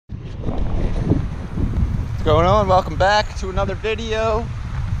What's going on? Welcome back to another video.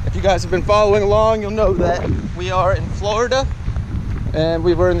 If you guys have been following along, you'll know that we are in Florida, and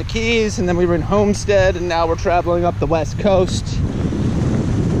we were in the Keys, and then we were in Homestead, and now we're traveling up the West Coast.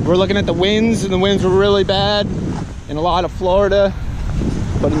 We're looking at the winds, and the winds were really bad in a lot of Florida,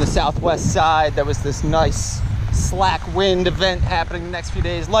 but in the southwest side there was this nice slack wind event happening the next few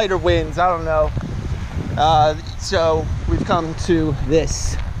days, lighter winds, I don't know. So we've come to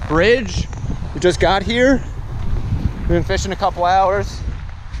this bridge. We just got here. We've been fishing a couple hours.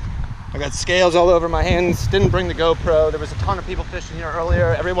 I got scales all over my hands. Didn't bring the GoPro. There was a ton of people fishing here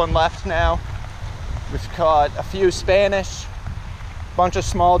earlier. Everyone left now. We've caught a few Spanish, a bunch of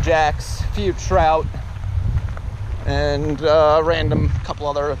small jacks, a few trout, and a random couple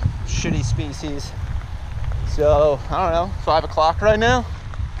other shitty species. So, I don't know, 5 o'clock right now.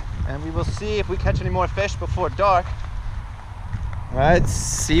 And we will see if we catch any more fish before dark. All right, let's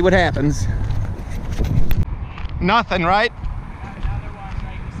see what happens. Nothing, right? Another one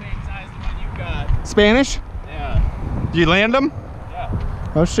like the same size as the one you got. Spanish? Yeah. Did you land them?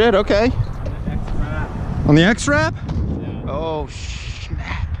 Yeah. Oh shit, okay. On the X-Wrap? Yeah. Oh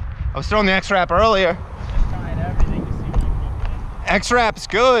snap. I was throwing the X-Wrap earlier. Just trying everything to see what you can. X-Wrap's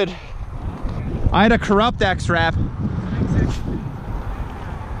good. I had a corrupt X-Wrap.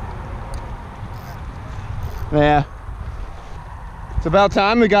 Yeah. It's about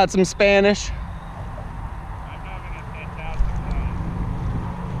time we got some Spanish. I'm having a fantastic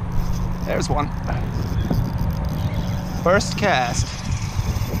time. There's one. First cast.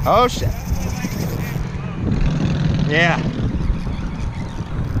 Oh shit. Yeah.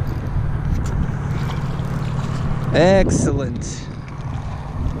 Excellent.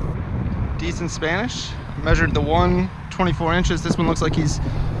 Decent Spanish. Measured the one 24 inches. This one looks like he's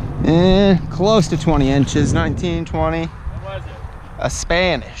close to 20 inches. 19, 20. What was it? A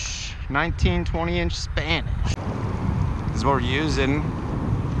Spanish. 19, 20-inch Spanish. This is what we're using.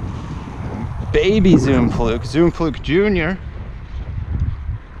 Baby Zoom Fluke. Zoom Fluke Jr.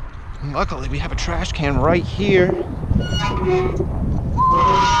 And luckily we have a trash can right here.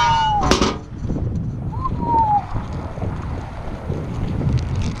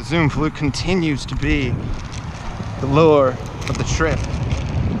 The Zoom Fluke continues to be the lure of the trip.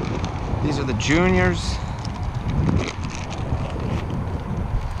 These are the juniors.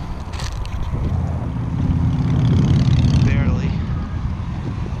 Barely.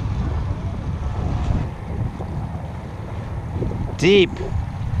 Deep.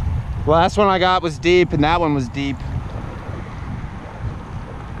 Last one I got was deep, and that one was deep.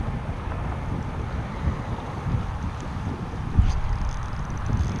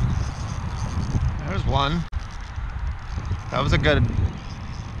 There's one. That was a good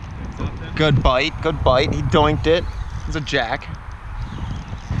bite, good bite. He doinked it. It was a jack.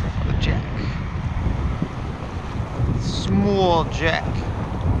 A jack. Small jack.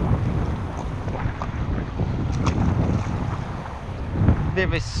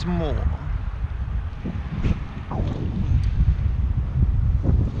 Very small.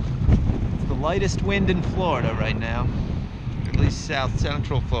 It's the lightest wind in Florida right now. At least south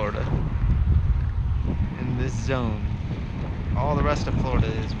central Florida. In this zone. All the rest of Florida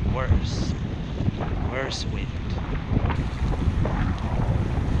is worse. Worse wind.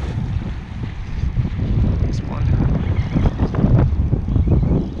 This one.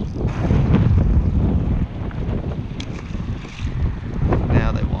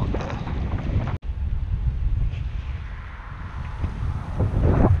 Now they want the...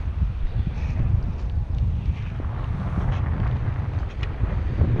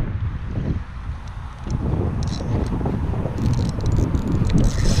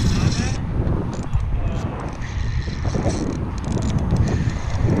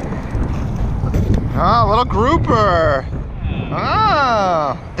 Oh, little grouper.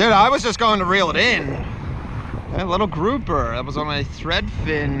 Oh, dude, I was just going to reel it in. A little grouper. That was on my thread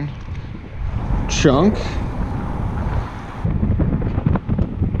fin chunk.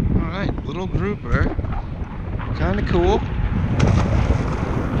 All right, little grouper. Kind of cool.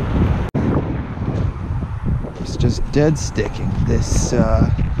 It's just dead sticking this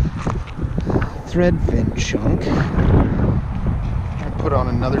thread fin chunk. I put on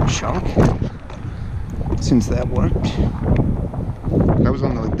another chunk. Since that worked. That was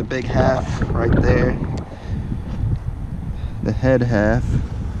on the big half right there. The head half.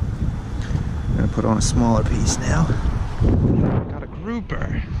 I'm gonna put on a smaller piece now. Got a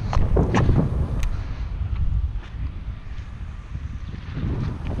grouper.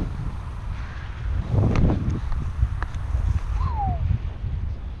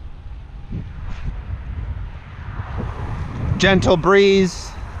 Gentle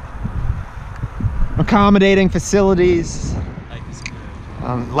breeze. accommodating facilities. Life is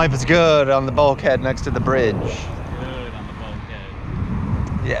good. Life is good on the bulkhead next to the bridge. Good on the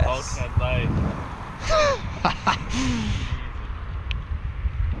bulkhead. Yes. Bulkhead life.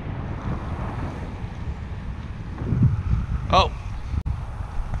 Oh.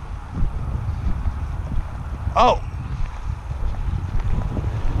 Oh.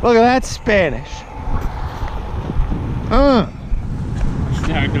 Look at that Spanish. Now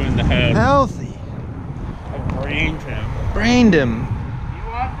doing the head. Healthy. I brained him. Brained him. You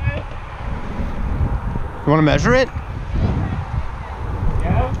want it? You want to measure it?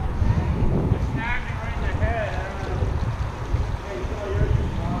 Yeah? Just snagged it right in the head. I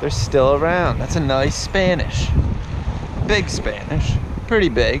don't know. They're still around. That's a nice Spanish. Big Spanish. Pretty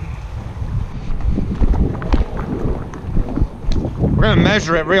big. We're gonna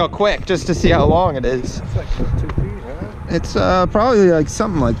measure it real quick just to see how long it is. It's like 2 feet, huh? It's probably like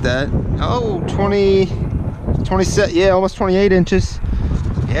something like that. Oh, 27, yeah, almost 28 inches.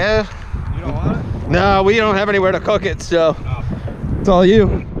 Yeah. You don't want it? No, we don't have anywhere to cook it, so Oh. it's all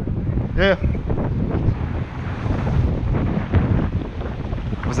you. Yeah.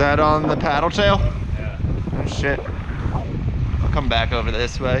 Was that on the paddle tail? Yeah. Oh shit. I'll come back over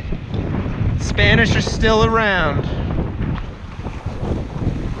this way. Spanish are still around.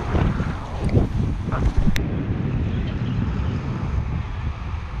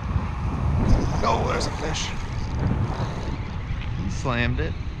 Oh, there's a fish. He slammed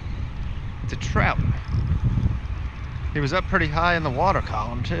it. It's a trout. He was up pretty high in the water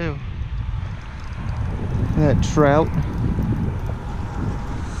column too. That trout.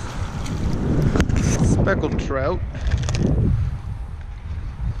 Speckled trout.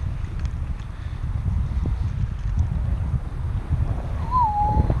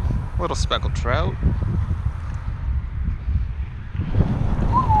 Little speckled trout.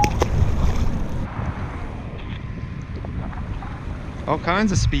 All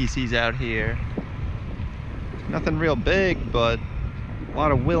kinds of species out here. Nothing real big, but a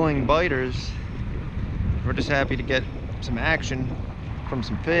lot of willing biters. We're just happy to get some action from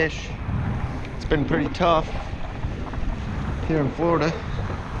some fish. It's been pretty tough here in Florida.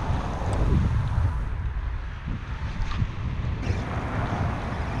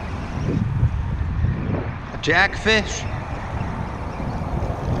 A jackfish.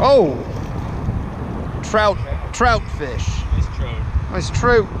 Oh, trout fish. Nice trout. Nice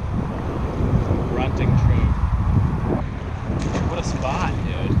trout. Grunting trout. What a spot,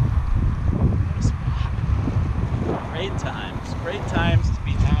 dude. What a spot. Great times. Great times to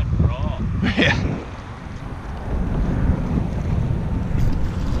be had for all. Yeah.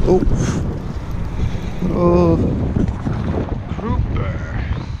 Oh. Oh. Grouper.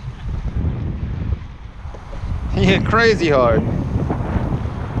 He hit crazy hard.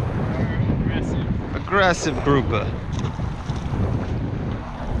 Aggressive. Aggressive grouper.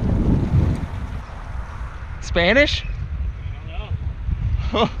 Spanish? I don't know.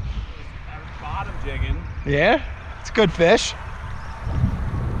 I was bottom jigging. Yeah, it's a good fish.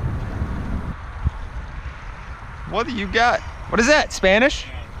 What do you got? What is that? Spanish?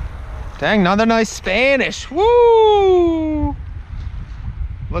 Dang, another nice Spanish. Woo!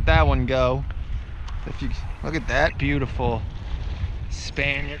 Let that one go. If you look at that beautiful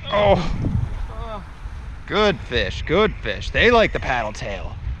Spaniard. Oh, good fish, good fish. They like the paddle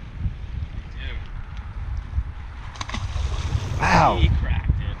tail. Wow. He cracked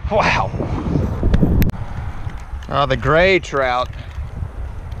it. Wow. Oh, the gray trout.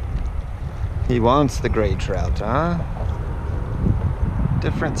 He wants the gray trout, huh?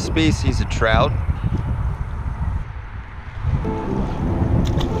 Different species of trout.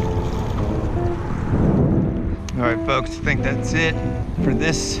 All right, folks, I think that's it for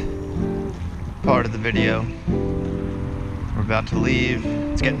this part of the video. We're about to leave.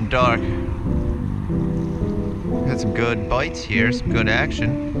 It's getting dark. We had some good bites here, some good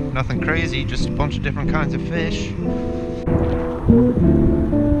action. Nothing crazy, just a bunch of different kinds of fish.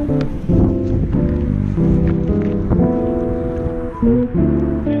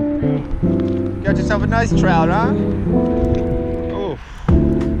 Got yourself a nice trout, huh? Oh,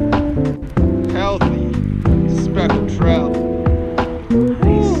 healthy, speckled trout.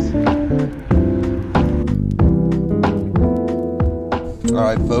 Nice. All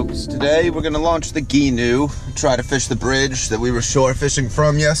right, folks, today we're gonna launch the gheenoe, try to fish the bridge that we were shore fishing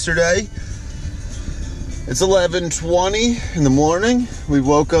from yesterday. It's 11:20 in the morning. We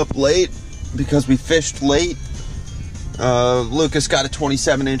woke up late because we fished late. Lucas got a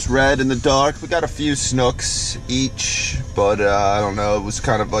 27-inch red in the dark. We got a few snooks each, but I don't know, it was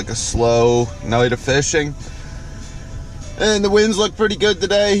kind of like a slow night of fishing. And the winds look pretty good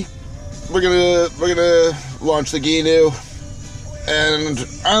today. we're gonna launch the gheenoe, and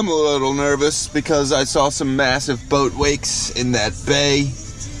I'm a little nervous because I saw some massive boat wakes in that bay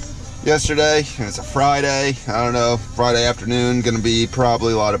yesterday, and it's a Friday. I don't know, Friday afternoon, gonna be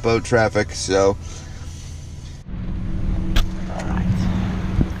probably a lot of boat traffic, so. Alright.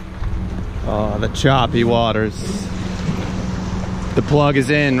 Oh, the choppy waters. The plug is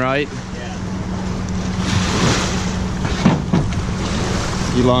in, right? Yeah.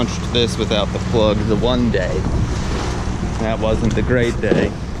 You launched this without the plug the one day. That wasn't the great day.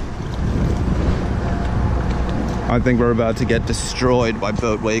 I think we're about to get destroyed by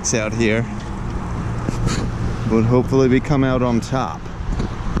boat wakes out here. But hopefully we come out on top.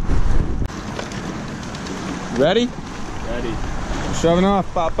 Ready? Ready. Shoving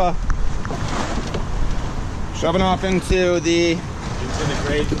off, Papa. Shoving off into the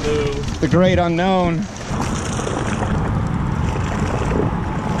great blue. The great unknown.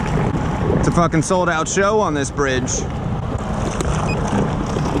 It's a fucking sold out show on this bridge.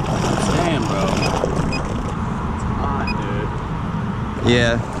 Damn, bro. It's hot, dude.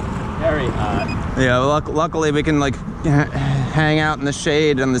 Yeah. Very hot. Yeah, luckily we can like hang out in the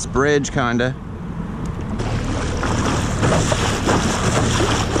shade on this bridge, kinda.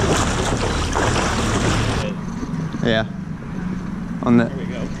 Yeah. On the, There we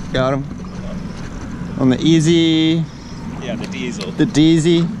go. got him. On the easy. Yeah, the diesel. The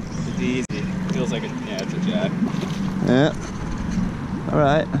DZ. The diesel. Feels like yeah, it's a jack. Yeah. All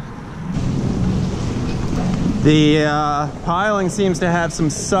right. The piling seems to have some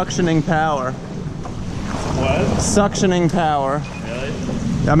suctioning power. What? Suctioning power.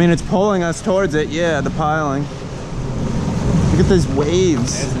 Really? I mean, it's pulling us towards it. Yeah, the piling. Look at these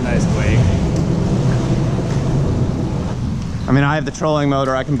waves. It's a nice wake. I mean, I have the trolling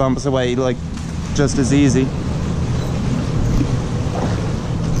motor. I can bump us away like just as easy.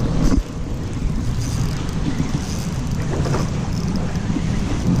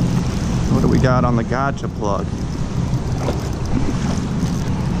 What do we got on the gotcha plug?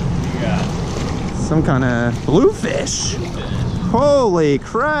 Yeah. Some kind of bluefish. Holy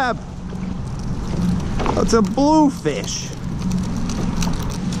crap! That's a bluefish.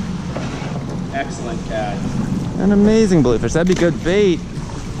 Excellent catch. An amazing bluefish. That'd be good bait.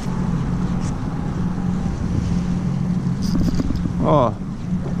 Oh.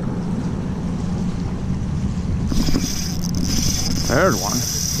 There's one.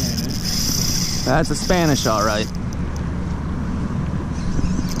 That's a Spanish, all right.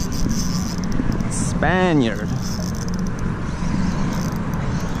 Spaniard.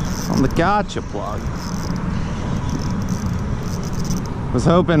 On the gotcha plug.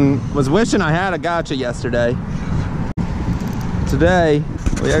 Was wishing I had a gotcha yesterday. Today,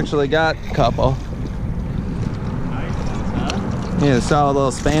 we actually got a couple. Nice, huh? Yeah, saw a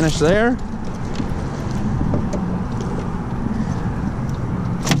little Spanish there.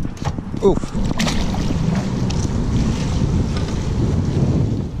 Oof.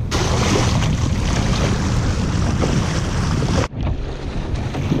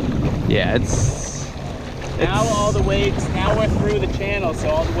 Yeah, it's Now all the wakes, now we're through the channel, so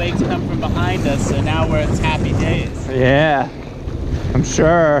all the wakes come from behind us, so now it's happy days. yeah. I'm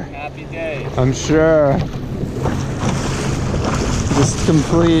sure. Happy days. I'm sure. Just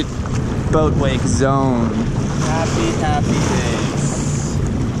complete boat wake zone. Happy, happy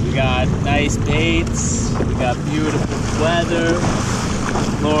days. We got nice baits, we got beautiful weather,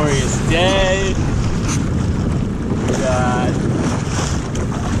 glorious day. We got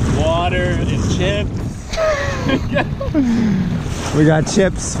water and chips. We got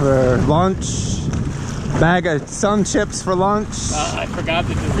chips for lunch. Bag of sun chips for lunch. I forgot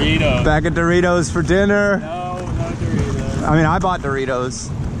the Doritos. Bag of Doritos for dinner. No Doritos. I mean, I bought Doritos.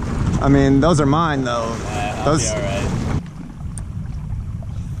 I mean, those are mine though. I'll Those. be alright.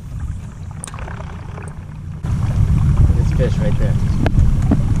 It's fish right there.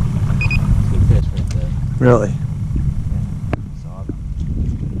 Good fish right there. Really? Yeah, saw them.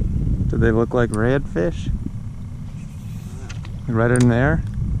 Do they look like redfish? Right in there?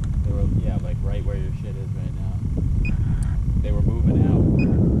 They were, yeah, like right where your shit is right now. They were moving out.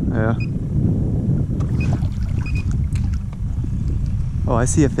 Yeah. Oh, I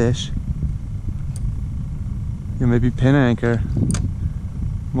see a fish. Yeah, maybe pin anchor.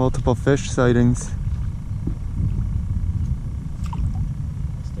 Multiple fish sightings.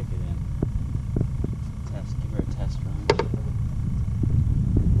 Stick it in. Give her a test run.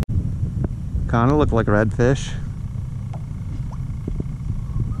 Kinda look like redfish.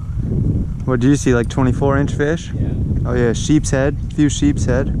 What do you see, like 24-inch fish? Yeah. Oh yeah, sheep's head, a few sheep's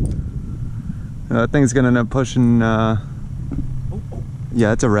head. That thing's gonna end up pushing, yeah,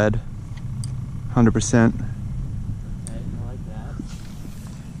 it's a red. 100%. Okay, I like that.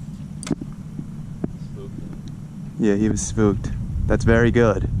 Spooked him. Yeah, he was spooked. That's very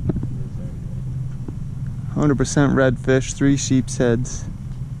good. It is very good. 100% redfish, 3 sheep's heads.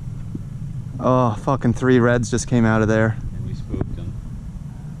 Oh, fucking 3 reds just came out of there. And we spooked him.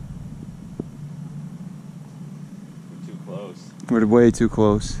 We're too close. We're way too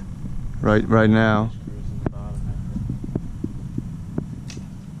close. Right now. Screws in the bottom,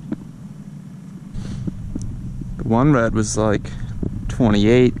 The one red was like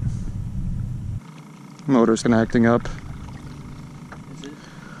 28. Motor's connecting up. Is it?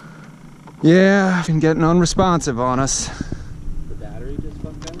 Yeah, been getting unresponsive on us. The battery just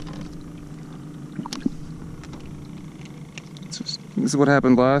fucked up? This is what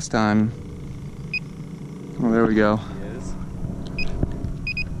happened last time. Oh, there we go. He is.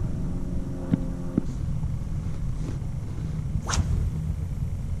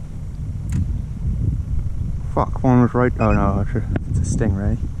 Fuck, one was right. Oh no, it's a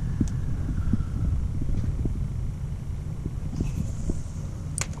stingray.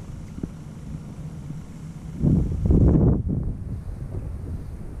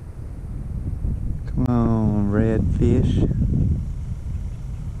 Come on, redfish.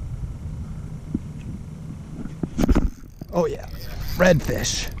 Oh yeah,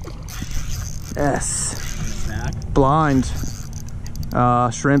 redfish. Yes. Snack? Blind.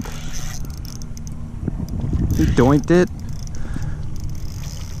 Shrimp. He doinked it.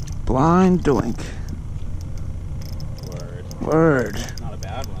 Blind doink. Word. Not a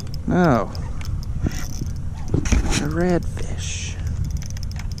bad one. No. A redfish.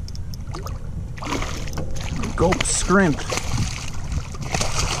 Gulp scrimp.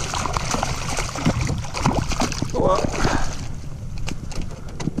 Whoa.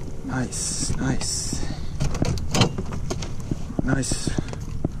 Nice. Nice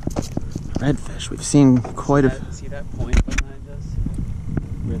redfish. We've seen quite a. See that point behind us?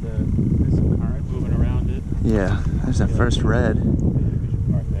 Where there's some current moving around it? Yeah, there's that first red. I feel like we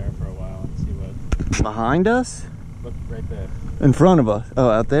should park there for a while and see what. Behind us? Look right there. In front of us.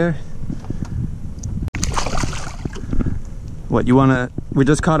 Oh, out there? What, you wanna. We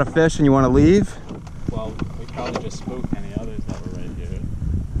just caught a fish and you wanna leave? Well, we probably just spooked any others that were right here.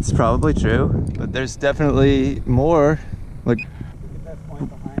 It's probably true, but there's definitely more. Like Look at that point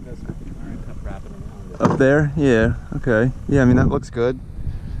behind us with the current wrapping around it. up there? Yeah, okay. Yeah, I mean, that looks good.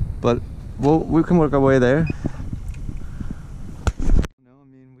 But we can work our way there. No, I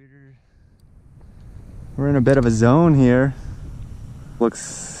mean, we're in a bit of a zone here.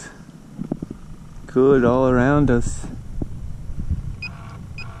 Looks good all around us.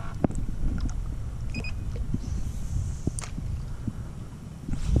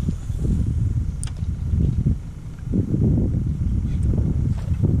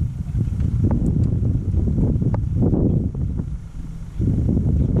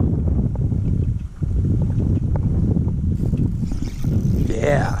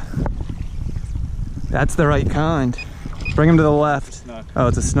 Yeah, that's the right kind. Bring him to the left. Snook. Oh,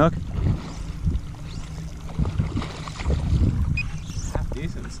 it's a snook? Half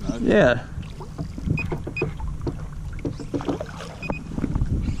decent snook. Yeah.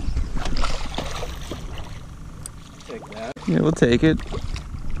 Take that. Yeah, we'll take it.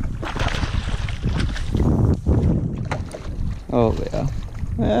 Oh, yeah.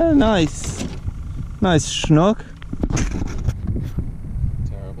 Yeah, nice. Nice snook.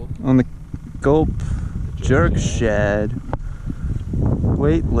 Terrible. On the gulp jerk shad.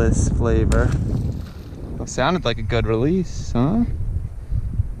 Weightless flavor. Oh, sounded like a good release, huh?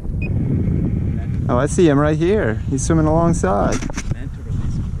 Oh, I see him right here. He's swimming alongside. Meant to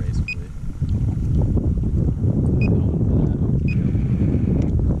release him gracefully.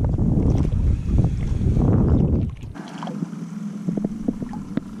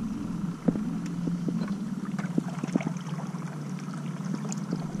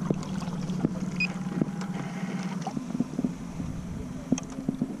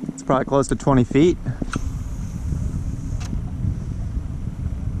 It's probably close to 20 feet.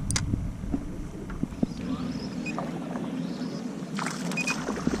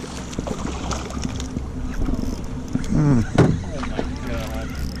 Oh my god.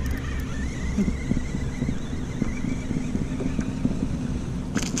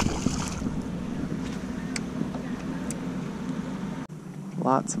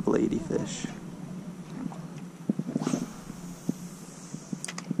 Lots of ladyfish.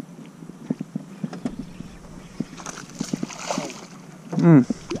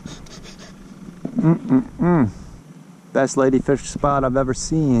 Best ladyfish spot I've ever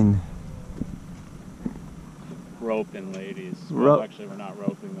seen. Roping. roping ladies. Ro- Well, actually, we're not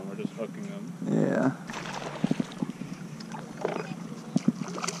roping them. We're just hooking them. Yeah.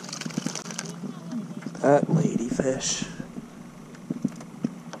 That ladyfish.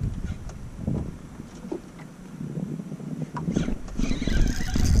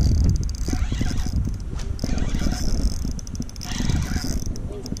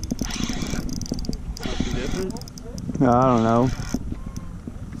 Something different? I don't know.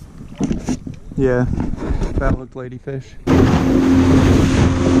 Yeah, that looked ladyfish.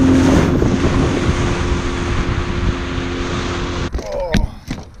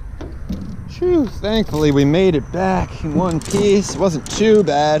 Phew, thankfully we made it back in one piece. It wasn't too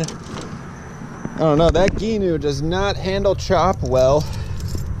bad. I don't know, that gheenoe does not handle chop well.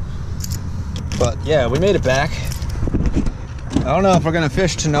 But yeah, we made it back. I don't know if we're gonna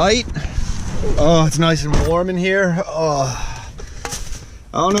fish tonight. Oh, it's nice and warm in here. Oh,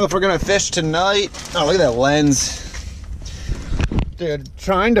 I don't know if we're gonna fish tonight. Oh, look at that lens. Dude,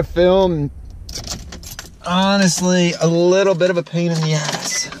 trying to film, honestly, a little bit of a pain in the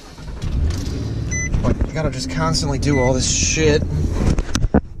ass. But you gotta just constantly do all this shit.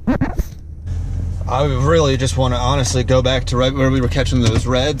 I really just want to honestly go back to right where we were catching those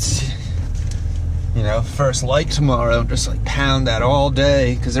reds. You know, first light tomorrow, just like pound that all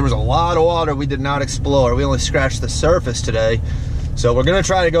day, because there was a lot of water we did not explore. We only scratched the surface today. So we're gonna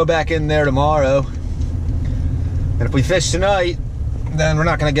try to go back in there tomorrow. And if we fish tonight, then we're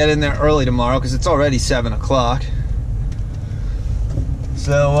not gonna get in there early tomorrow because it's already 7 o'clock.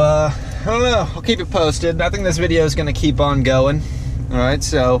 So, I don't know, I'll keep it posted. I think this video is gonna keep on going. All right,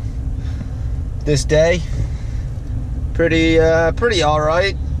 so this day, pretty all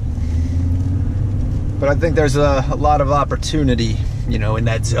right. But I think there's a lot of opportunity, you know, in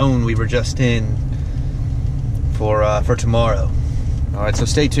that zone we were just in for tomorrow. All right, so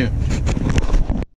stay tuned.